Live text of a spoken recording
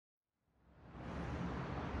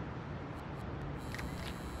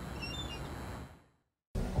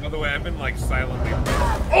the way, I've been like silently.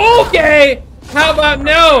 Okay! How about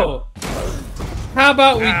no? How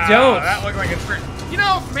about we don't? That looked like it's great. You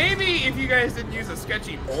know, maybe if you guys didn't use a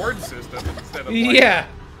sketchy board system instead of like Yeah.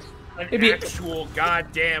 an Maybe actual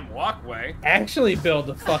goddamn walkway. actually build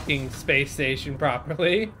a fucking space station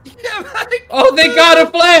properly. Yeah, like, Oh, they got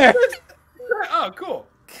a flare! Oh, cool.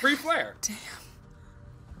 Free flare. Damn.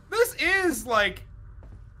 This is like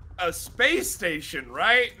a space station,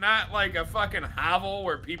 right? Not like a fucking hovel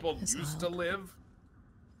where people used to live.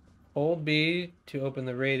 Hold B to open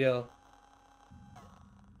the radio.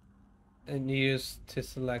 And use to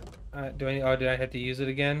select. Did I have to use it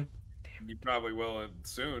again? You probably will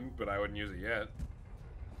soon, but I wouldn't use it yet.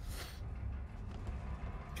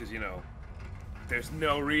 Because, you know, there's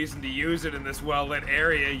no reason to use it in this well-lit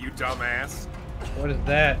area, you dumbass. What is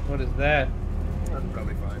that? What is that? That's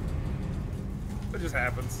probably fine. It just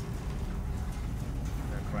happens.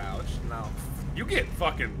 Crouch. No. You get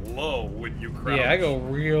fucking low when you crouch. Yeah, I go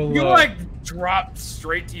real low. You, like, drop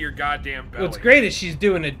straight to your goddamn belly. What's great is she's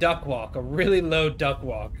doing a duck walk, a really low duck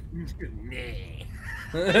walk. Nah.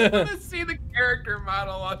 I want to see the character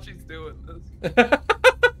model while she's doing this.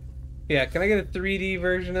 Yeah, can I get a 3D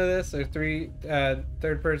version of this? Or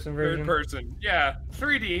third person version? Third person. Yeah.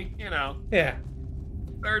 3D, you know. Yeah.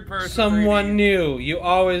 Third person. Someone 3D. new. You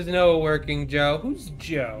always know working Joe. Who's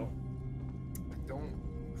Joe?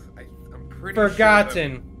 I'm pretty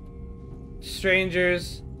Forgotten. Sure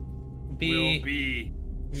Strangers. B. will be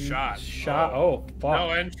shot. Shot. Oh, fuck. No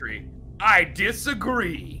entry. I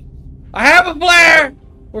disagree. I have a flare!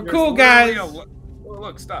 We're There's cool, guys. Oh,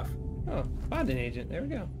 look, stuff. Oh, bonding agent. There we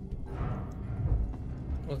go.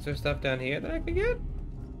 Was there stuff down here that I could get?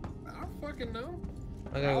 I don't fucking know.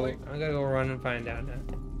 I gotta go run and find out now.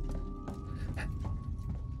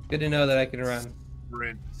 Good to know that I can run.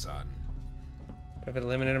 Sprint, son. I have a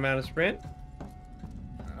limited amount of sprint.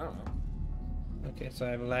 I don't know. Okay, so I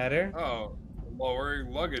have a ladder. Oh, lower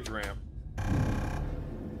luggage ramp.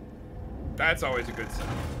 That's always a good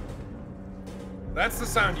sound. That's the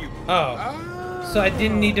sound you. Oh. So I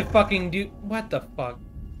didn't need to fucking do. What the fuck?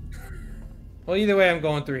 Well, either way, I'm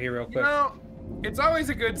going through here real quick. You know, it's always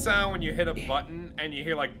a good sound when you hit a button and you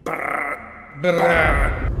hear like. Brrr,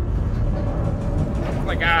 Brrr.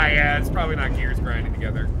 like, yeah, it's probably not gears grinding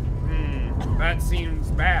together. That seems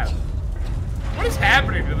bad. What is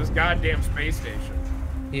happening to this goddamn space station?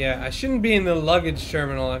 Yeah, I shouldn't be in the luggage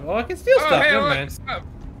terminal. Oh, I can steal stuff. Hey, Never look, mind. stuff.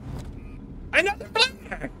 I know the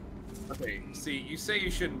flare. Okay, see, you say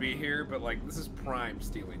you shouldn't be here, but like, this is prime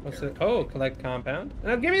stealing. What's it? Oh, collect compound.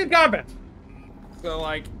 No, give me the compound. So,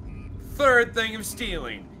 like, third thing of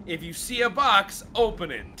stealing. If you see a box,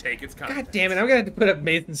 open it. Take its contents. God damn it, I'm gonna have to put up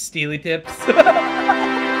Mason's Steely tips.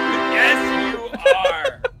 Yes, you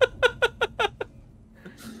are.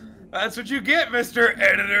 That's what you get, Mr.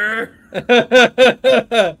 Editor.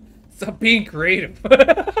 Stop being creative.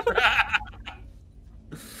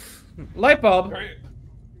 Light bulb.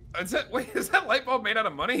 Wait, is that light bulb made out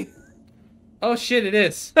of money? Oh shit, it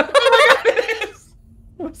is. Oh my God, it is.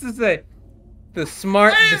 What's this say? The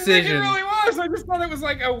smart I didn't think it decision. really was. I just thought it was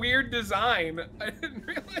like a weird design. I didn't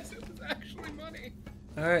realize it was actually money.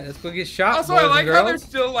 Alright, let's go get shot, Also, boys I like and how they're girls.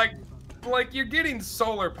 still like you're getting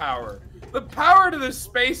solar power. The power to the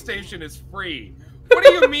space station is free. What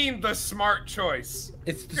do you mean the smart choice?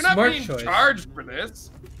 It's the You're not smart being choice. charged for this.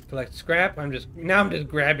 Collect scrap. I'm just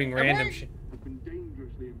grabbing random shit.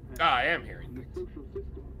 I am hearing things.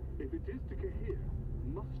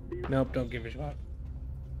 Nope, don't give a shot.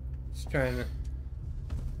 Just trying to.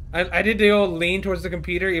 I did the old lean towards the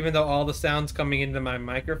computer, even though all the sound's coming into my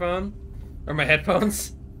microphone or my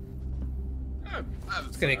headphones. I'm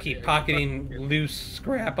Just gonna keep pocketing loose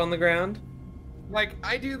scrap on the ground. Like,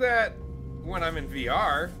 I do that when I'm in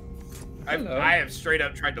VR. Hello. I have straight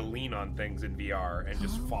up tried to lean on things in VR and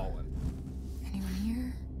just fallen. Anyone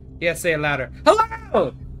here? Yeah, say it louder.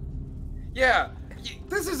 Hello! Yeah,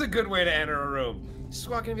 this is a good way to enter a room. Just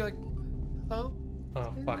walk in and be like, hello?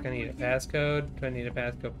 Oh, fuck, I need a passcode. Do I need a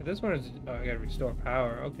passcode for this one? Oh, I gotta restore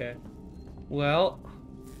power. Okay. Well.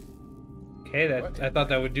 Okay, I thought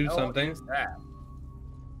that would do something. What is that?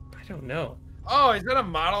 I don't know. Oh, is that a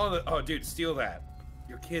model of the... Oh, dude, steal that.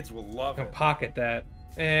 Your kids will love I'm it. gonna pocket that.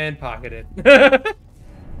 And pocket it. You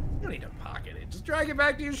don't need to pocket it. Just drag it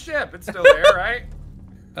back to your ship. It's still there, right?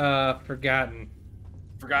 Forgotten.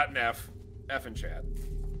 Forgotten F. F in chat.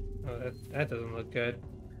 Oh, that doesn't look good. Did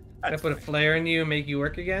I That's put a fine. flare in you and make you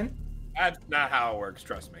work again? That's not how it works,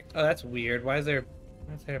 trust me. Oh, that's weird. Why is there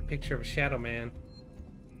a picture of a Shadow Man?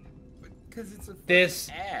 Because it's a This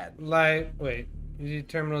ad. life. Wait. Use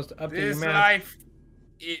terminals to update your This map. life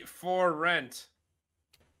for rent.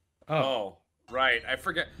 Oh. Right. I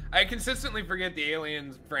forget. I consistently forget the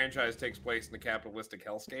Aliens franchise takes place in the capitalistic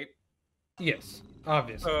hellscape. Yes,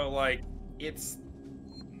 obviously. So like, it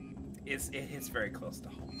hits very close to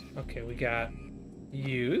home. Okay, we got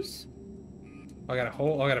use. Oh, I gotta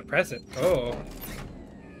hold. Oh, I gotta press it. Oh.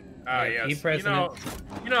 Ah, Yeah, yes. keep pressing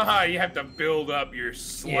You know how you have to build up your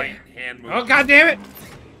slight hand movement. Oh, god damn it!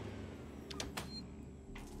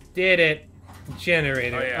 Did it.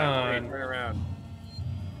 Generator Oh yeah. on. Wait, turn around.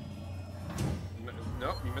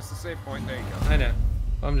 Nope, you missed the save point. There you go. I know.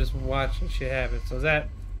 I'm just watching shit happen. So is that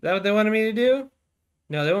what they wanted me to do?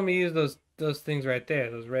 No, they want me to use those things right there.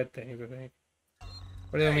 Those red things, I think.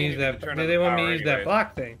 Or do they want me to use that? Do they want me to use that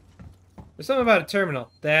block thing? There's something about a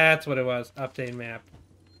terminal. That's what it was. Update map.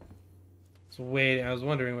 I was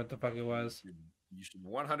wondering what the fuck it was. You should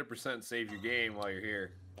 100% save your game while you're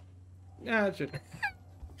here. Nah, it should.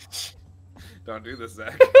 Don't do this,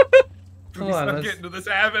 Zach. Hold on, Let's get into this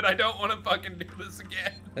habit. I don't want to fucking do this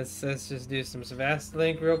again. Let's just do some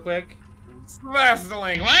Savastalink real quick.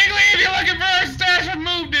 Savastalink. Langley, if you're looking for our stash, I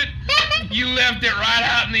moved it. You left it right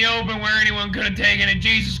out in the open where anyone could have taken it.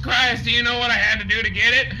 Jesus Christ, do you know what I had to do to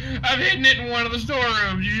get it? I've hidden it in one of the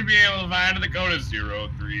storerooms. You should be able to find it. The code is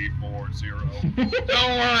 0340.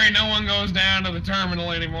 Don't worry, no one goes down to the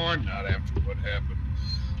terminal anymore. Not after what happened.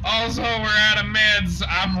 Also, we're out of meds.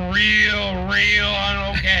 I'm real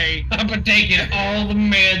okay. I'm taking all the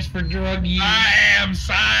meds for drug use. I am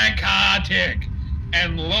psychotic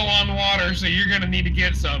and low on water, so you're gonna need to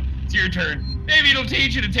get some. It's your turn. Maybe it'll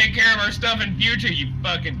teach you to take care of our stuff in future, you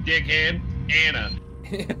fucking dickhead. Anna.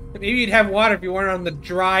 Maybe you'd have water if you weren't on the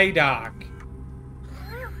dry dock.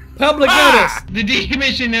 Public notice! The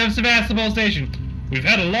decommission of Sebastopol Station. We've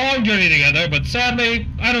had a long journey together, but sadly,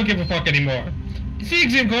 I don't give a fuck anymore.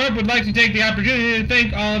 Seegson Corp would like to take the opportunity to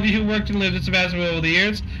thank all of you who worked and lived in Sebastopol over the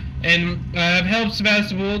years, and have helped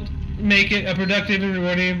Sebastopol make it a productive and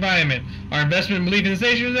rewarding environment. Our investment and belief in the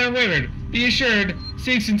station is unwavered. Be assured,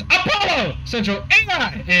 Seegson's Apollo, Central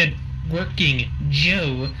AI, and Working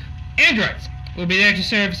Joe androids will be there to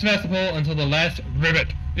serve Sebastopol until the last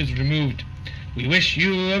rivet is removed. We wish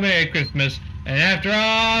you a Merry Christmas, and after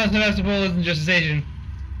all, Sebastopol isn't just a station,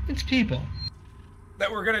 it's people. That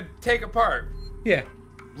we're gonna take apart. Yeah.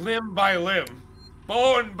 Limb by limb.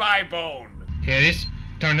 Bone by bone. Harris,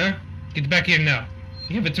 Turner, get back here now.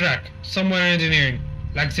 You have a track, somewhere in engineering.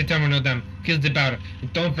 Like the terminal dam, kill the powder.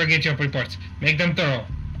 And don't forget your reports. Make them thorough.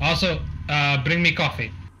 Also, bring me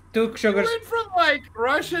coffee. 2 sugars. You went from like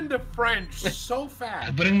Russian to French so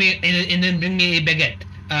fast. Bring me, and then bring me a baguette.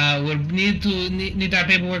 We'll need our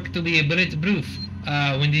paperwork to be bulletproof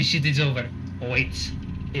when this shit is over. Wait,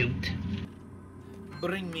 out.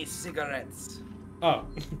 Bring me cigarettes. Oh.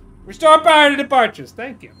 Restore power to departures.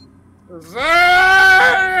 Thank you.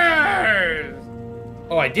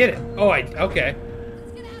 Oh, I did it. Okay.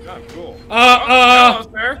 Oh, cool. Hello,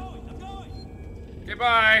 sir.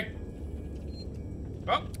 Goodbye.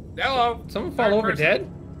 Oh, hello. Someone fall over dead?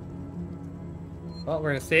 Well,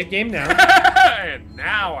 we're in a save game now. And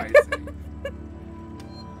now I see.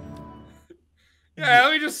 Yeah,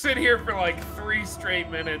 let me just sit here for like 3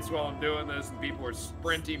 straight minutes while I'm doing this and people are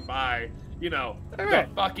sprinting by, you know, the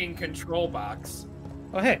fucking control box.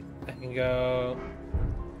 Oh, hey. I can go...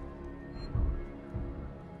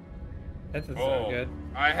 That doesn't sound good.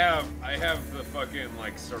 I have the fucking,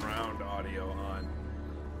 like, surround audio on.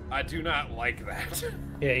 I do not like that.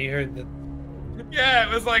 Yeah, you heard the... Yeah,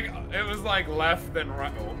 it was like left and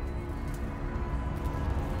right. Oh.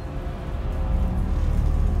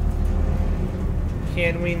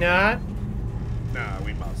 Can we not? Nah,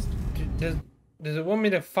 we must. Does it want me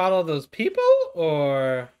to follow those people,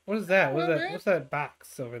 or what is that? What's that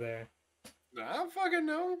box over there? I don't fucking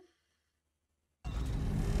know.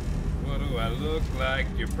 What do I look like?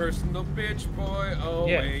 Your personal bitch boy? Oh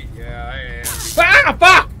yeah. Wait, yeah, I am. Ah,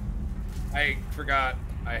 fuck! I forgot.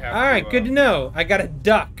 I have. All right, good to know. I got a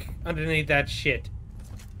duck underneath that shit.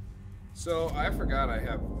 So I forgot I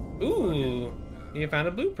have. Ooh, you found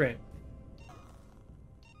a blueprint.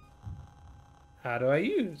 How do I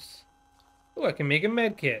use? Oh, I can make a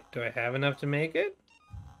med kit. Do I have enough to make it?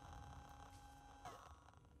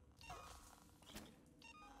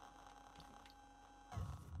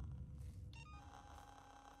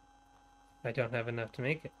 I don't have enough to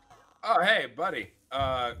make it. Oh, hey, buddy.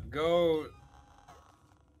 Go.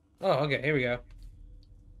 Oh, okay. Here we go.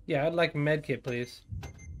 Yeah, I'd like a med kit, please.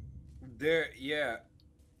 There, yeah.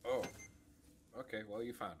 Oh. Okay, well,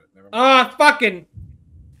 you found it. Never mind. Ah, fucking.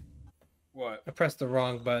 What? I pressed the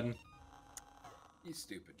wrong button. You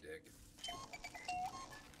stupid dick.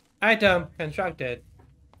 Item constructed.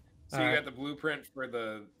 So you got the blueprint for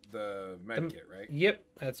the med kit, right? Yep,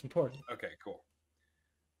 that's important. Okay, cool.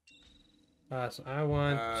 So I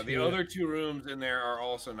want the other 2 rooms in there are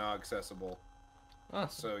also now accessible.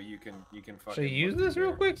 Awesome. So you can fucking. Should I use this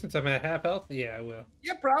real quick since I'm at half health? Yeah, I will.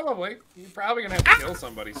 Yeah, probably. You're probably gonna have to kill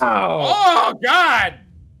somebody soon. Oh! Oh God!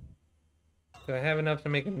 Do I have enough to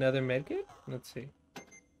make another medkit? Let's see.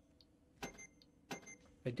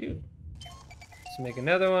 I do. Let's make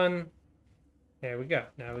another one. There we go.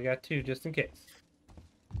 Now we got 2 just in case.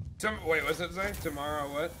 Wait, what's it say?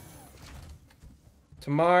 Tomorrow what?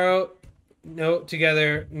 Tomorrow, no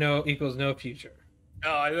together, no equals no future.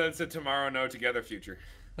 Oh, I thought it said tomorrow, no together future.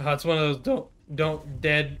 Oh, it's one of those don't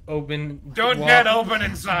dead open. Don't dead open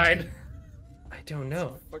inside. I don't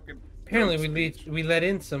know. Apparently we let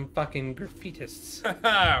in some fucking graffitists.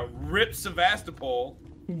 Rip Sevastopol.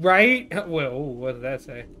 Right? Well, what did that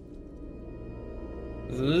say?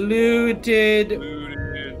 Looted.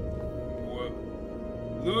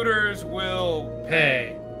 Looters will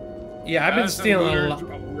pay. Yeah, I've been stealing a lot.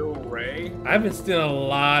 I've been stealing a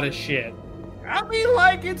lot of shit. I mean,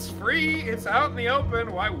 like, it's free. It's out in the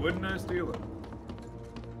open. Why wouldn't I steal it?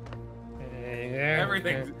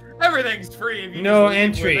 Everything's free. If you no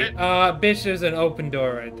entry. Bitch, there's an open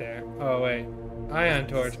door right there. Oh wait, ion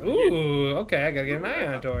torch. Ooh, okay, I gotta get an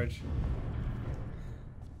ion torch.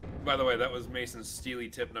 By the way, that was Mason's Steely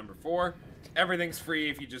tip number 4. Everything's free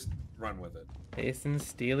if you just run with it. Mason's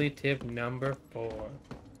Steely tip number 4.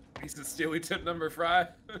 Mason's Steely tip number 5.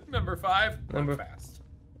 Number 5. Run fast.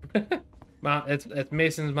 It's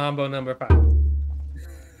Mason's Mambo number 5.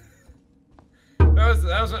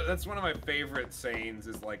 That's one of my favorite sayings.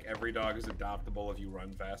 Is like every dog is adoptable if you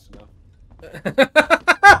run fast enough. Is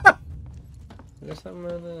there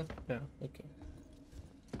something on the? No. Okay.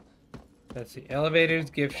 Let's see. Elevators,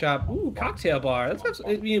 gift shop. Ooh, cocktail bar.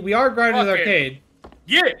 We are Gratty's Arcade.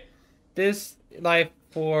 Yeah. This life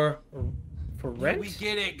for rent? We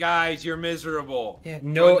get it, guys. You're miserable. Yeah,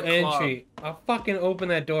 no entry. I'll fucking open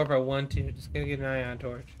that door if I want to. Just gonna get an ion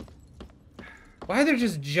torch. Why are there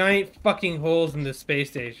just giant fucking holes in the space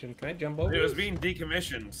station? Can I jump over? It was being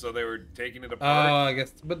decommissioned, so they were taking it Oh, apart. I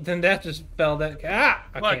guess. But then that just fell down. Ah!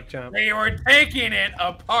 I can't jump. They were taking it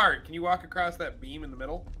apart. Can you walk across that beam in the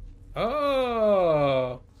middle?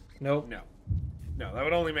 Oh. Nope. No. No, that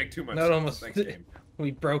would only make too much sense. Almost. Thanks, game.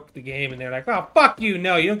 We broke the game, and they're like, "Oh, fuck you!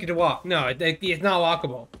 No, you don't get to walk. No, it's not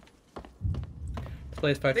walkable."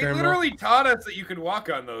 Place by they literally taught us that you could walk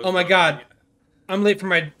on those. Oh my god, I'm late for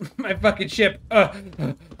my fucking ship. This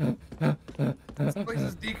place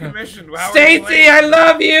is decommissioned. Wow, Stacy, I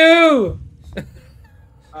love you.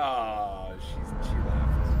 Oh, she left.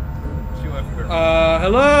 She left her.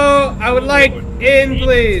 Hello. I would like in,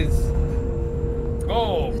 please.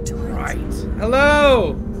 Oh, right.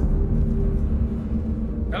 Hello.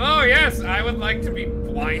 Hello, yes, I would like to be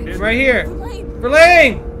blinded. Right here.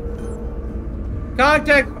 Verlaine!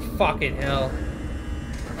 Contact. Fucking hell.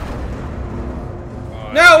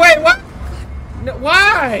 No, wait, what? No,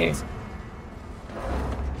 why?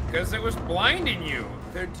 Because it was blinding you.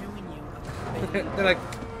 They're doing you. They're like,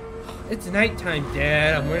 it's nighttime,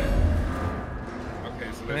 Dad. I'm ready. Okay,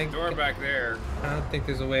 so there's a door back there. I don't think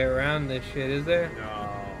there's a way around this shit, is there? No.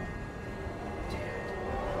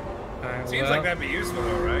 Alright, Seems like that'd be useful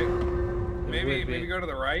though, right? Maybe go to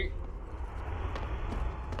the right.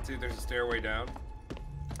 See if there's a stairway down.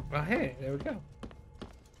 Oh, hey, there we go.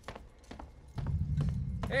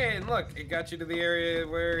 Hey, and look, it got you to the area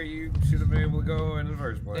where you should have been able to go in the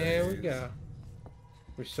first place. There we go.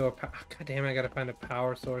 Restore power. Oh, God damn, I gotta find a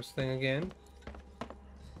power source thing again.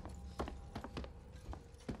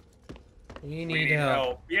 We need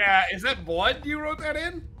help. Yeah, is that blood you wrote that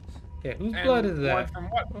in? Yeah, whose blood is that? From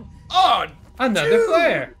what? Oh, another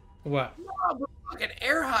flare. What? Oh, fucking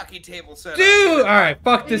air hockey table set. Dude, all right,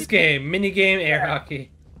 fuck this game. Mini game air hockey.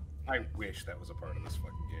 I wish that was a part of this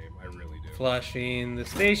fucking game. I really do. Flushing the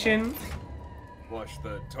station. Flush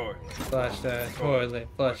the toilet. Flush the toilet.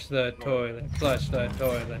 Flush the toilet. Flush the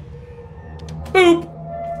toilet. Boop.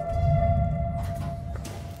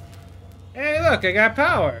 Hey, look, I got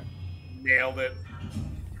power. Nailed it.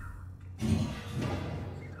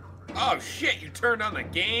 Oh shit, you turned on the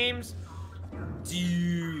games?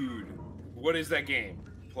 Dude. What is that game?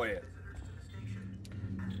 Play it.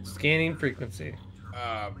 Scanning frequency.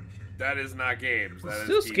 That is not games. That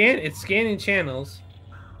Still is it's scanning channels.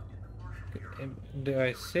 Do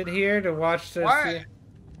I sit here to watch this? Why?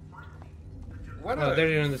 Oh, they're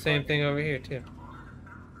doing the same thing over here too.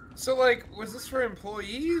 So, like, was this for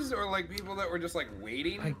employees or like people that were just like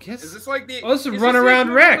waiting? I guess. Is this like the? Oh, this is run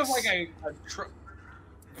around Rex. Like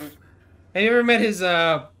have you ever met his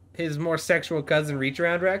his more sexual cousin reach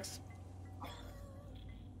around Rex?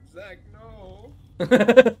 Zach, no.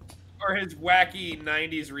 Or his wacky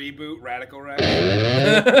 90s reboot, Radical Rex.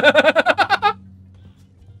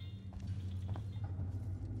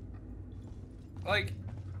 Like,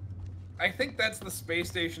 I think that's the space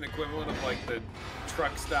station equivalent of, like, the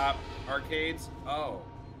truck stop arcades. Oh.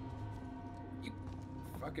 You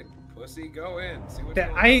fucking pussy, go in. See what's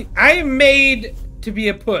going on. I'm made to be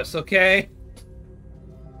a puss, okay?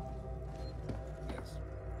 Yes.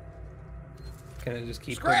 Can I just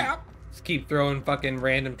keep Scrap! just keep throwing fucking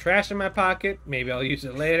random trash in my pocket? Maybe I'll use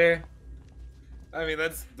it later. I mean,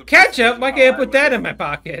 that's the Ketchup? Why can't I put that in my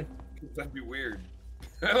pocket? That'd be weird.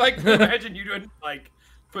 I like to imagine you didn't, like,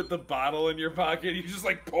 put the bottle in your pocket. You just,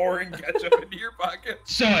 like, pouring ketchup into your pocket.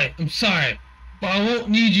 Sorry, I'm sorry, but I won't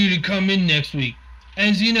need you to come in next week.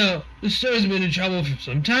 As you know, the store's been in trouble for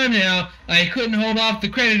some time now. I couldn't hold off the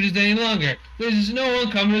creditors any longer. There's no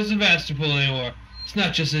one coming to Sevastopol anymore. It's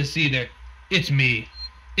not just this either. It's me.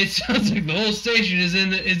 It sounds like the whole station is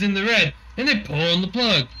in the red, and they're pulling the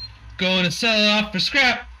plug. Going to sell it off for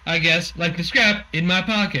scrap, I guess, like the scrap in my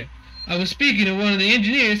pocket. I was speaking to one of the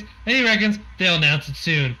engineers, and he reckons they'll announce it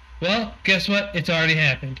soon. Well, guess what? It's already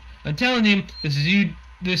happened. I'm telling him this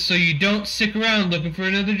so you don't stick around looking for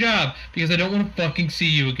another job, because I don't want to fucking see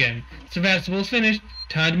you again. Sevastopol's finished.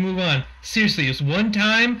 Time to move on. Seriously, it's one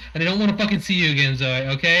time, and I don't want to fucking see you again, Zoe,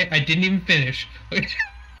 okay? I didn't even finish.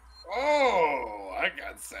 Oh, I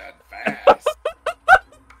got sad fast.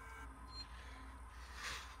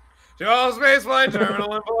 To all spaceflight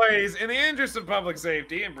terminal employees, in the interest of public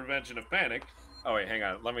safety and prevention of panic. Oh wait, hang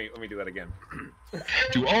on. Let me do that again.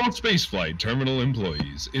 To all spaceflight terminal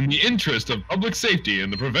employees, in the interest of public safety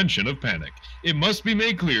and the prevention of panic, it must be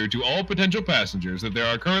made clear to all potential passengers that there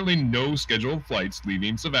are currently no scheduled flights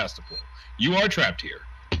leaving Sevastopol. You are trapped here.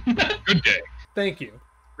 Good day. Thank you.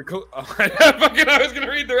 I was gonna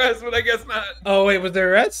read the rest, but I guess not. Oh wait, was there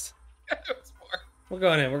a rest? It was more. We're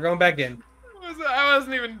going in. We're going back in. I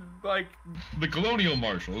wasn't even like. The Colonial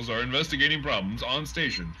Marshals are investigating problems on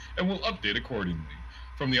station and will update accordingly.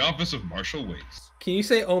 From the office of Marshal Waits. Can you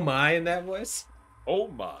say "oh my" in that voice? Oh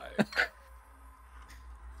my.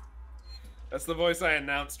 That's the voice I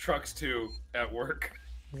announce trucks to at work.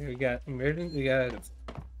 We got emergency. We got.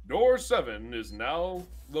 Door 7 is now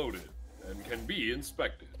loaded and can be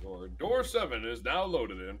inspected. Or Door 7 is now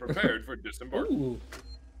loaded and prepared for disembarkation. Ooh.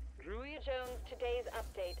 Druia Jones, today's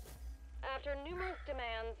update. After numerous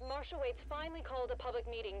demands, Marshal Waits finally called a public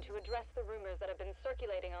meeting to address the rumors that have been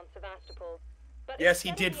circulating on Sevastopol. But Yes, he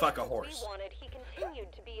instead did of the fuck a answers horse. we wanted, he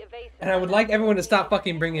continued to be evasive. And I would like everyone to stop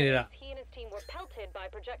fucking bringing it up. He and his team were pelted by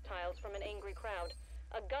projectiles from an angry crowd.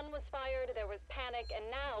 A gun was fired, there was panic, and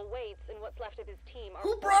now Waits and what's left of his team are...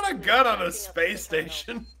 Who brought a gun on a forcibly space shooting up the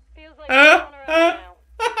station? terminal. Feels like we're on our own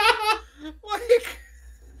now. Like,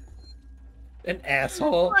 An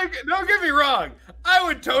asshole. like, don't get me wrong. I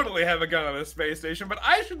would totally have a gun on a space station, but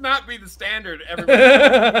I should not be the standard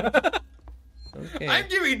everybody. Okay. I'm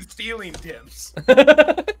giving stealing tips.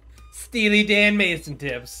 Steely Dan Mason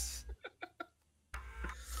tips.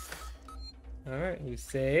 Alright, we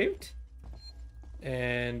saved.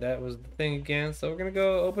 And that was the thing again, so we're gonna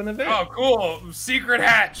go open a vent. Oh, cool. Secret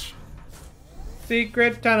hatch.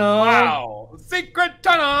 Secret tunnel. Wow. Secret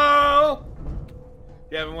tunnel.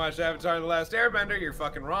 If you haven't watched Avatar The Last Airbender, you're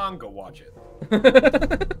fucking wrong. Go watch it.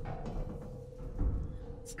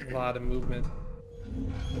 It's a lot of movement.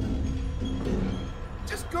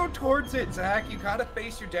 Just go towards it, Zach. You gotta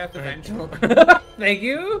face your death eventually. Thank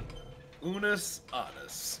you. Unus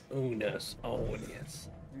Annus. Unus. Oh, yes.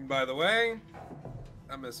 By the way,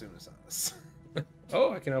 I miss Unus Annus.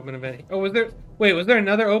 Oh, I can open a vent. Oh, was there... Wait, was there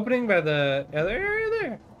another opening by the other area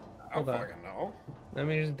there? I don't Hold on. fucking know. Let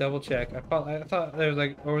me just double check. I thought there was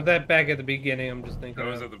like... Or was that back at the beginning? I'm just thinking That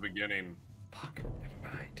was of... at the beginning. Fuck,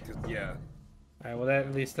 never mind. 'Cause, yeah. Alright, well that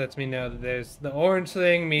at least lets me know that there's... The orange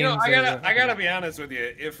thing means... You know, there's I gotta be honest with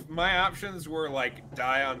you. If my options were like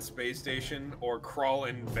die on space station or crawl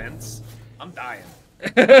in vents, I'm dying.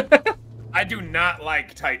 I do not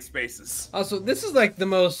like tight spaces. Also, this is like the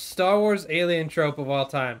most Star Wars alien trope of all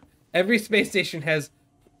time. Every space station has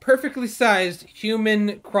perfectly sized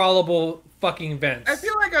human crawlable fucking vents. I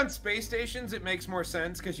feel like on space stations it makes more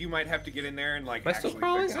sense because you might have to get in there and like Am I still actually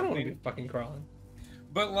crawling? fix I don't want to something. be fucking crawling.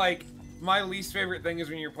 But like my least favorite thing is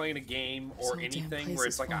when you're playing a game or This whole damn anything place where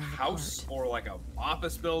is it's like a falling house apart. or like a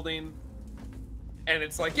office building. And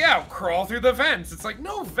it's like, yeah, crawl through the vents. It's like,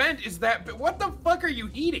 no vent is that, but what the fuck are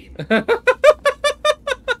you eating?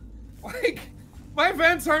 Like, my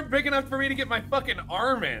vents aren't big enough for me to get my fucking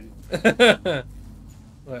arm in. Wait,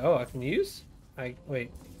 oh, I can use?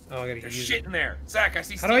 Wait. Oh, I gotta There's use shit it. in there. Zach, I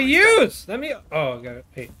see. How do I Steely stuff. use? Let me. Oh, got it.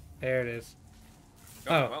 Wait, there it is.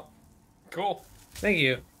 Oh, Oh. well. Cool. Thank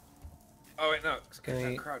you. Oh wait, no. Can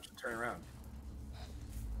I- Crouch and turn around.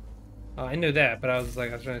 Oh, I knew that, but I was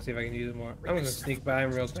trying to see if I can use it more. I'm gonna sneak by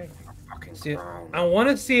him real quick. Fucking See, ground. I want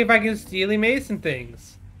to see if I can Steely Mason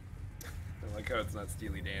things. I like how it's not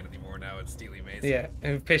Steely Dan anymore. Now it's Steely Mason. Yeah,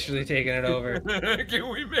 I'm officially taking it over. Can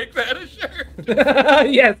we make that a shirt?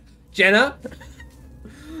 Yes, Jenna.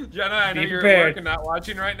 Jenna, I know Be you're at prepared. work and not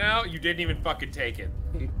watching right now. You didn't even fucking take it.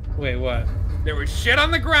 Wait, what? There was shit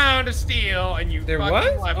on the ground to steal, and you There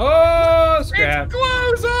fucking was? left Oh, it. scrap. It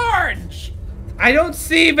glows orange! I don't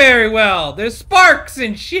see very well. There's sparks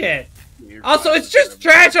and shit. Also, it's just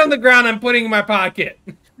trash on the ground I'm putting in my pocket.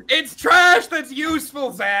 It's trash that's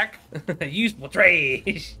useful, Zach! Useful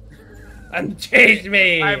trash. Unchanged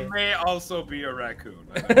me. I may also be a raccoon.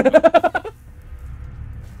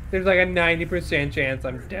 There's like a 90% chance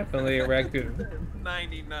I'm definitely a raccoon.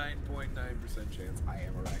 99.9% chance I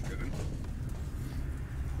am a raccoon.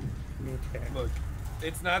 Okay. Look,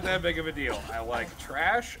 it's not that big of a deal. I like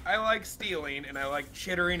trash, I like stealing, and I like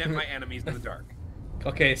chittering at my enemies in the dark.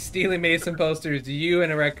 Okay, Steely Mason posters, you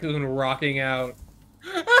and a raccoon rocking out.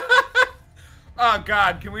 Oh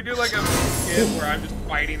god, can we do like a skit where I'm just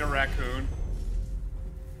fighting a raccoon?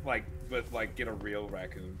 Like, but like get a real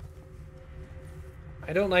raccoon.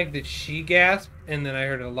 I don't like that she gasped, and then I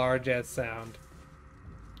heard a large ass sound.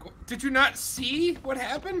 Did you not see what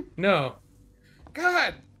happened? No.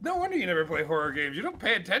 God, no wonder you never play horror games. You don't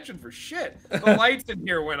pay attention for shit. The lights in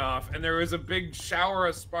here went off, and there was a big shower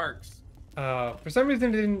of sparks. For some reason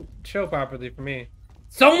it didn't show properly for me.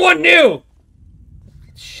 Someone new!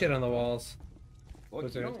 Shit on the walls. Look,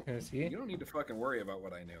 Was you there- don't, can I see? you don't need to fucking worry about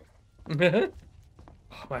what I knew.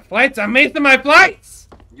 Oh, my flights! I'm Mason my flights!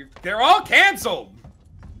 They're all canceled!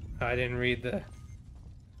 I didn't read the...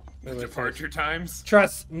 Wait, what's Departure times.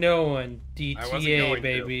 Trust no one. I wasn't DTA, going to.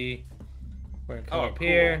 baby. We're gonna come Oh, up cool.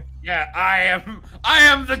 here. Yeah, I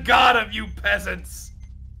am the god of you peasants!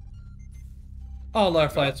 All our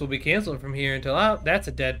flights will be canceled from here until out. That's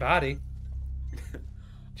a dead body.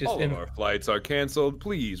 Just All of our flights are canceled.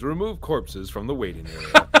 Please remove corpses from the waiting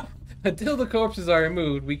area. Until the corpses are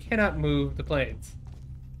removed, we cannot move the planes.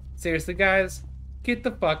 Seriously, guys, get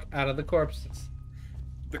the fuck out of the corpses.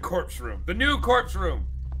 The corpse room. The new corpse room.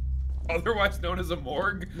 Otherwise known as a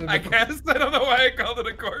morgue, I guess. I don't know why I called it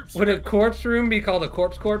a corpse Would room. a corpse room be called a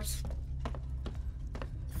corpse?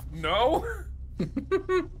 No?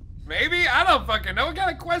 Maybe? I don't fucking know. What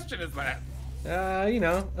kind of question is that? You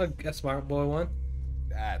know, a smart boy one.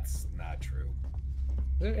 That's not true.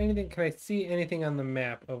 Is there anything? Can I see anything on the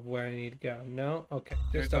map of where I need to go? No? Okay,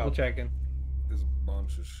 There's just double checking. There's a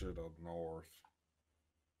bunch of shit up north.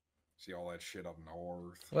 See all that shit up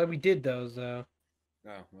north? Well, we did those, though.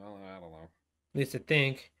 Oh, well, I don't know. At least I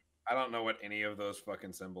think. I don't know what any of those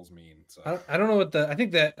fucking symbols mean. So I don't know what the. I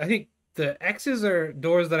think the X's are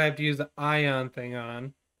doors that I have to use the ion thing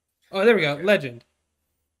on. Oh, there we go. Okay. Legend.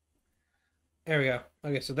 There we go.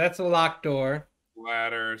 Okay, so that's a locked door.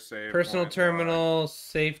 ladder, save Personal point, terminal,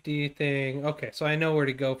 safety thing. Okay, so I know where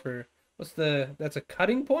to go for. What's the? That's a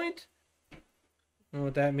cutting point? I don't know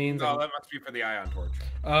what that means. No, that must be for the ion torch.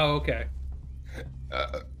 Oh, okay.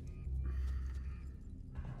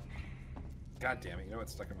 God damn it! You know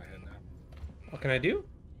what's stuck in my head now? What can I do?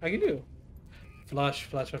 I can do. Flush.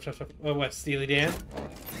 Oh, what? Steely Dan?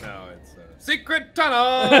 No, it's secret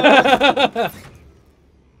tunnel.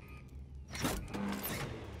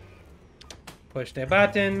 Push that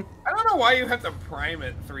button. I don't know why you have to prime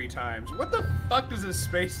it 3 times. What the fuck does this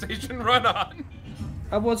space station run on?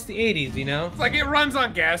 Well, it's the 80s, you know? It's like it runs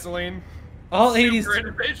on gasoline. All Super 80s,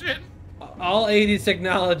 inefficient. all 80s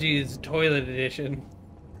technology is toilet edition.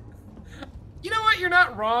 You know what? You're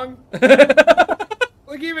not wrong.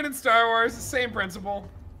 Like even in Star Wars, the same principle.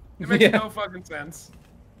 It makes Yeah. no fucking sense.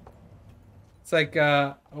 It's like,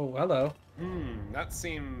 oh, hello. That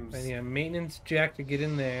seems. I need a maintenance jack to get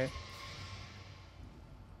in there.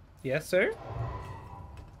 Yes, sir?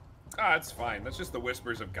 Ah, it's fine. That's just the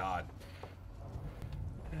whispers of God.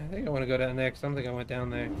 I think I want to go down there because I don't think I went down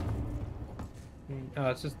there. Oh,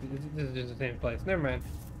 it's just, this is just the same place. Never mind.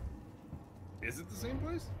 Is it the same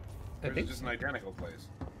place? I Or is think it just an identical place?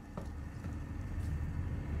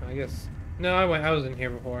 I guess. No, I was in here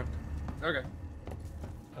before. Okay.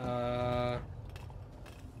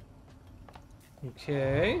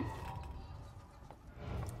 Okay.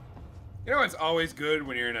 You know it's always good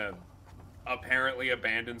when you're in a apparently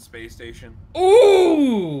abandoned space station?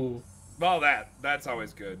 Ooh! Well, that's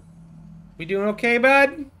always good. We doing okay,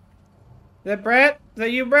 bud? Is that Brett? Is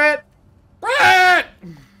that you, Brett? Brett!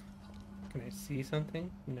 Can I see something?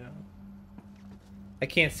 No. I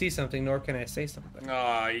can't see something, nor can I say something.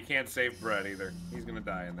 No, you can't save Brett either. He's gonna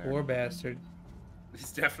die in there. Poor bastard.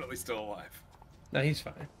 He's definitely still alive. No, he's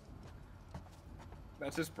fine.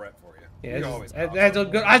 That's just Brett for you. Yeah, He always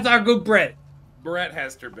that's our good Brett. Brett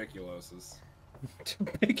has tuberculosis.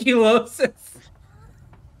 Tuberculosis.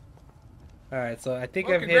 Alright, so I think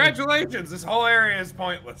Well, I've congratulations! This whole area is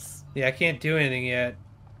pointless. Yeah, I can't do anything yet.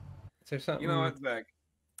 Is there something? You know what, Zach?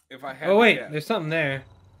 If I had Oh to wait, guess- there's something there.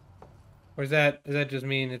 Or does that just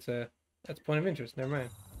mean it's a... That's a point of interest, never mind.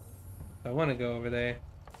 I want to go over there.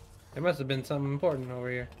 There must have been something important over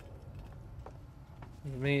here.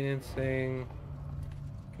 Maintenance thing...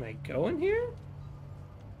 Can I go in here?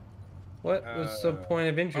 What was the point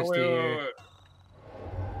of interest here? wait.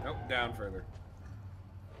 Nope, down further.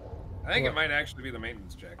 I think What? it might actually be the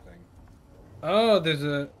maintenance jack thing. Oh, there's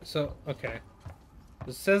a... So, okay.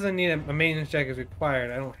 It says I need a maintenance jack is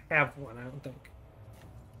required. I don't have one, I don't think.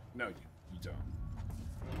 No, you don't.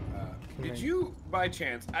 Can Did I- you, by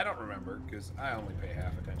chance, I don't remember, because I only pay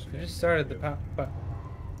half attention. I to just anything started the you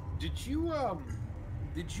do. pop...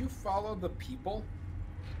 Did you follow the people?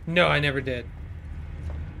 No, I never did.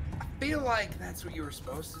 I feel like that's what you were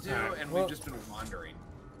supposed to do, Alright, and well- we've just been wandering.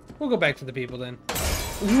 We'll go back to the people then.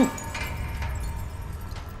 Ooh.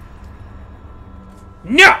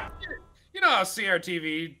 No! You know how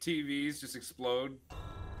CRTV TVs just explode?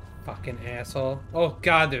 Fucking asshole. Oh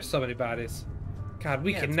god, there's so many bodies. God,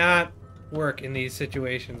 we Yeah, it's cannot work in these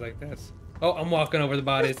situations like this. Oh, I'm walking over the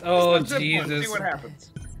bodies. Oh, Just one simple one, Jesus. See what happens.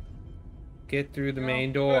 Get through the You know,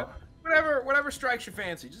 main door. Whatever strikes your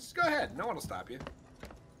fancy. Just go ahead. No one will stop you.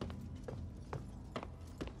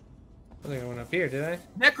 I think I went up here, did I?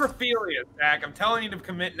 Necrophilia, Zach. I'm telling you to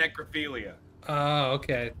commit necrophilia. Oh,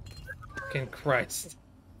 okay. Fucking Christ.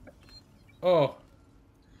 Oh.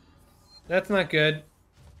 That's not good.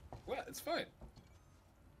 What? It's fine.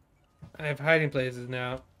 I have hiding places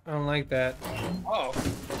now. I don't like that. Oh.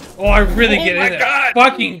 Oh, I really Oh get my in there. God.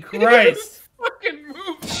 Fucking Christ. Fucking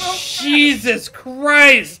move so fast. Jesus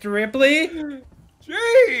Christ, Ripley.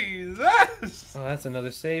 Jesus. Oh, that's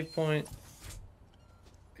another save point.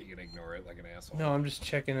 You can ignore it like an asshole. No, I'm just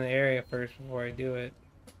checking the area first before I do it.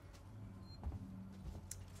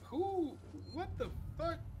 Who? What the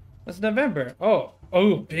fuck? It's November. Oh,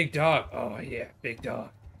 oh, big dog. Oh yeah, big dog.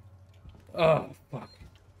 Oh fuck.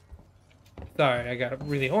 Sorry, I got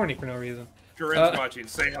really horny for no reason. Corinne's watching.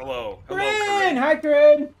 Say hello. Hello, Corinne! Corinne. Hi,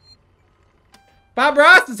 Corinne! Bob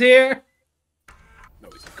Ross is here! No,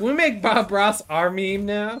 he's... Can we make Bob Ross our meme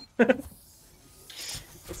now?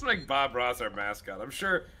 Let's make Bob Ross our mascot. I'm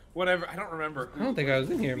sure whatever. I don't remember. I don't think I was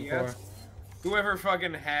in here before. Yes. Whoever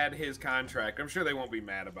fucking had his contract, I'm sure they won't be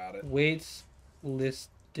mad about it. Weights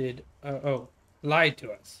listed. Oh, lied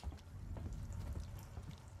to us.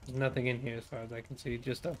 There's nothing in here as far as I can see.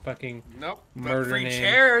 Just a fucking Nope. But murder free name.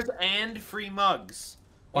 chairs and free mugs.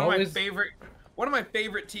 One Always- of my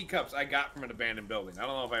favorite teacups I got from an abandoned building. I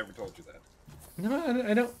don't know if I ever told you that. No,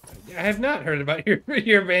 I don't. I have not heard about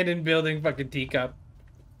your abandoned building fucking teacup.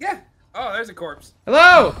 Yeah. Oh, there's a corpse.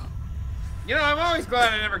 Hello! You know, I'm always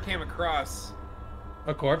glad I never came across.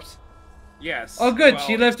 A corpse. Yes. Oh, good. well,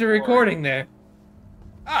 She left a exploring. recording there.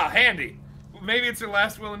 Ah, handy. Well, maybe it's her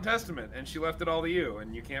last will and testament, and she left it all to you,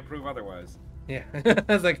 and you can't prove otherwise. Yeah.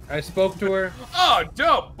 I was like, I spoke to her. Oh,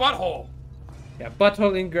 dope. Butthole. Yeah,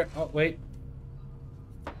 butthole in. Oh, wait.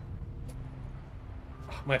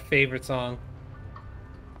 Oh, my favorite song.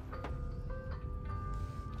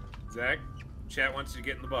 Zach, chat wants you to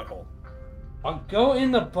get in the butthole. I'll go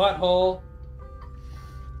in the butthole.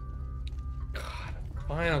 God,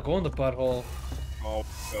 fine, I'll go in the butthole. Oh,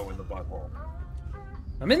 go in the butthole.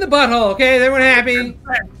 I'm in the butthole, okay? Everyone happy?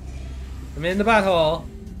 I'm in the butthole.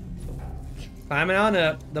 Climbing on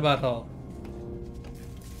up the butthole.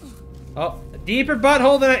 Oh, a deeper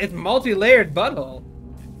butthole than it's multi-layered butthole.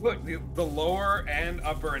 Look, the lower and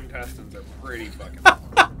upper intestines are pretty fucking.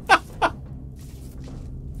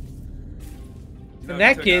 And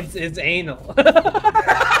that kid's is anal.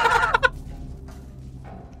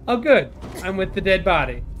 Oh, good. I'm with the dead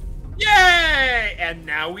body. Yay! And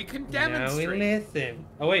now we can Now demonstrate. we listen.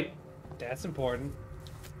 Oh, wait. That's important.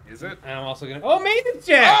 Is it? And I'm also gonna. Oh, maintenance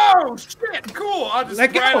jack! Oh shit! Cool. I'll just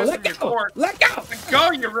Let grab go! this Let from your go! court. Let go! Let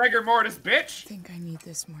go, you rigor mortis bitch! I think I need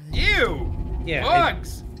this more than Ew! Yeah.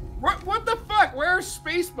 Bugs! What the fuck? Where are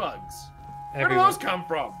space bugs? Where do Everyone. those come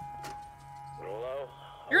from? Rolo,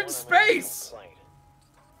 You're I in wanna make a space. complaint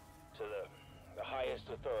to the highest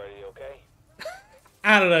authority, okay?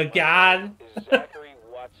 I don't know, God. Is Zachary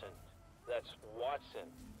Watson. That's Watson.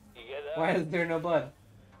 You get that? Why is there no blood?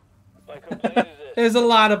 My complaint is this. There's a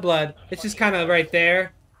lot of blood. It's just kind of right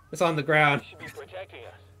there. It's on the ground. Should be protecting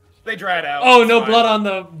us. They dry it out. Oh, It's no fine. blood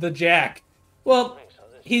on the jack. Well,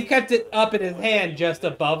 he kept it up in his hand just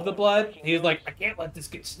above the blood. He was like, I can't let this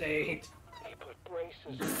get stained. They put braces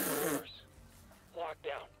and doors.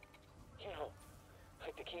 Lockdown. You know,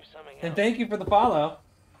 like to keep something And out. thank you for the follow.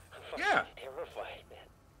 I'm fucking Yeah. terrified, man.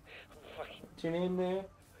 I'm fucking What's your name there?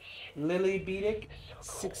 Lily Beedick,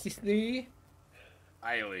 63. Ailey,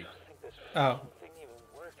 I think this Oh, thing even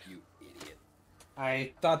works. you idiot.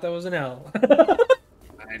 I thought that was an L.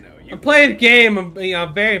 I know. You I'm playing a game.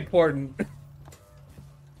 I'm very important.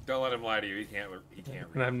 Don't let him lie to you. He can't. He can't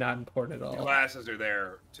And read. I'm not important at The all. glasses are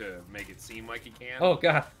there to make it seem like he can. Oh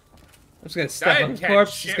god. I'm just gonna I step on didn't his catch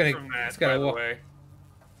corpse. shit Just gonna, from that, just gotta by the walk. way.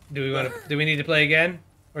 Do we need to play again?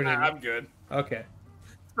 Or Nah, do I'm good. okay.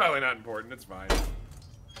 It's probably not important. It's fine.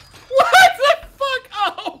 What the fuck?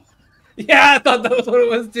 Oh. Yeah, I thought that was what it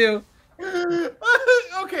was too.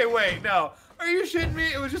 Okay, wait. No. Are you shitting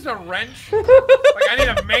me? It was just a wrench. Like I need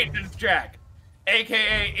a maintenance jack,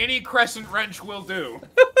 aka any crescent wrench will do.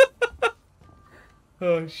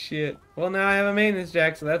 Oh shit. Well, now I have a maintenance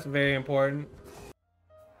jack, so that's very important.